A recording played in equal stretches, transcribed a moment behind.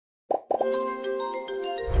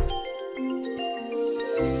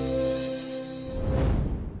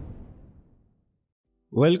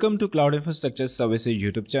Welcome to Cloud Infrastructure Services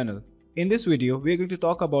YouTube channel. In this video, we are going to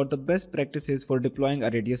talk about the best practices for deploying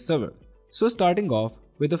a Radius server. So starting off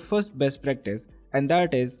with the first best practice, and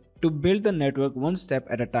that is to build the network one step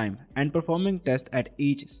at a time and performing tests at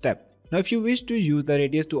each step. Now if you wish to use the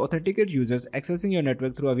Radius to authenticate users accessing your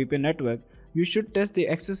network through a VPN network, you should test the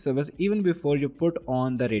access servers even before you put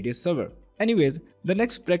on the Radius server. Anyways, the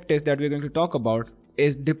next practice that we are going to talk about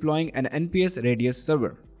is deploying an NPS Radius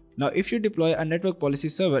server. Now if you deploy a network policy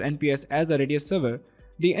server NPS as a Radius server,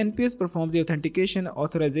 the NPS performs the authentication,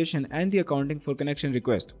 authorization and the accounting for connection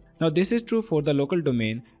request. Now this is true for the local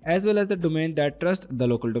domain as well as the domain that trusts the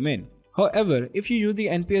local domain. However, if you use the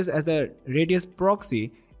NPS as the Radius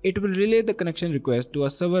proxy, it will relay the connection request to a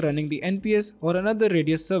server running the NPS or another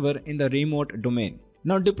Radius server in the remote domain.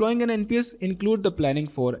 Now deploying an NPS includes the planning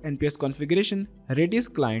for NPS configuration, Radius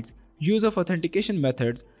clients, use of authentication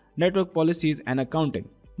methods, network policies and accounting.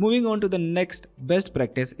 Moving on to the next best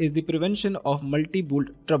practice is the prevention of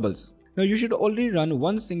multi-boot troubles. Now you should already run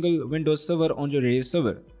one single Windows server on your Radius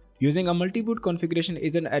server. Using a multi-boot configuration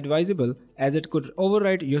isn't advisable as it could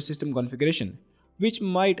overwrite your system configuration, which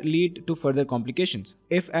might lead to further complications.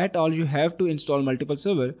 If at all you have to install multiple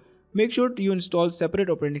servers, make sure you install separate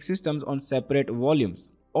operating systems on separate volumes.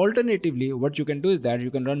 Alternatively, what you can do is that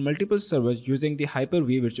you can run multiple servers using the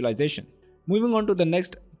Hyper-V virtualization. Moving on to the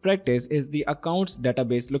next practice is the accounts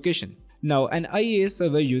database location. Now an IaaS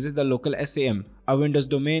server uses the local SAM, a Windows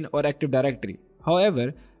domain or Active Directory.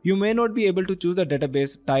 However, you may not be able to choose the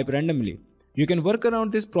database type randomly. You can work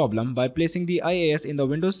around this problem by placing the IaaS in the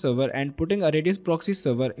Windows server and putting a Radius proxy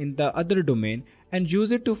server in the other domain and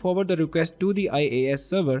use it to forward the request to the IaaS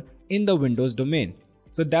server in the Windows domain.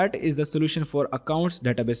 So that is the solution for accounts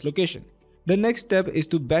database location. The next step is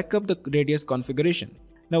to back up the Radius configuration.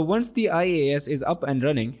 Now once the IaaS is up and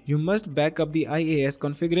running, you must back up the IaaS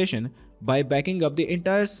configuration by backing up the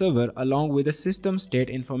entire server along with the system state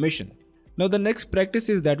information. Now the next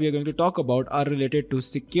practices that we are going to talk about are related to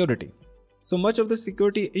security. So much of the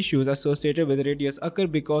security issues associated with Radius occur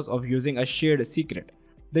because of using a shared secret.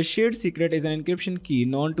 The shared secret is an encryption key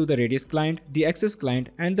known to the Radius client, the access client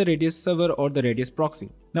and the Radius server or the Radius proxy.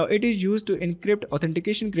 Now it is used to encrypt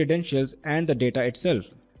authentication credentials and the data itself.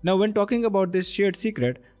 Now when talking about this shared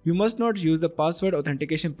secret, you must not use the password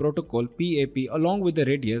authentication protocol PAP along with the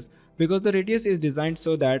Radius because the Radius is designed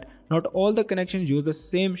so that not all the connections use the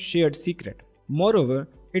same shared secret. Moreover,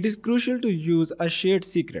 it is crucial to use a shared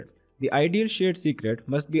secret. The ideal shared secret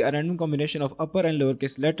must be a random combination of upper and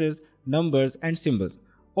lowercase letters, numbers and symbols.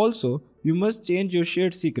 Also, you must change your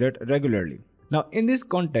shared secret regularly. Now in this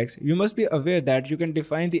context, you must be aware that you can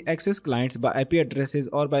define the access clients by IP addresses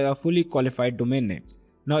or by a fully qualified domain name.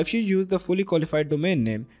 Now if you use the fully qualified domain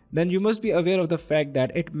name, then you must be aware of the fact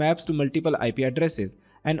that it maps to multiple IP addresses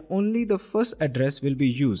and only the first address will be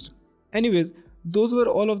used. Anyways, those were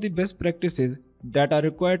all of the best practices that are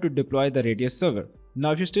required to deploy the Radius server.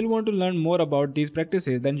 Now if you still want to learn more about these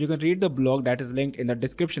practices, then you can read the blog that is linked in the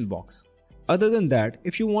description box. Other than that,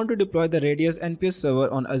 if you want to deploy the Radius NPS server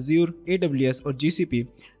on Azure, AWS or GCP,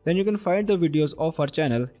 then you can find the videos of our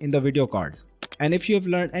channel in the video cards. And if you have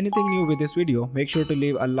learned anything new with this video, make sure to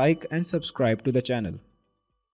leave a like and subscribe to the channel.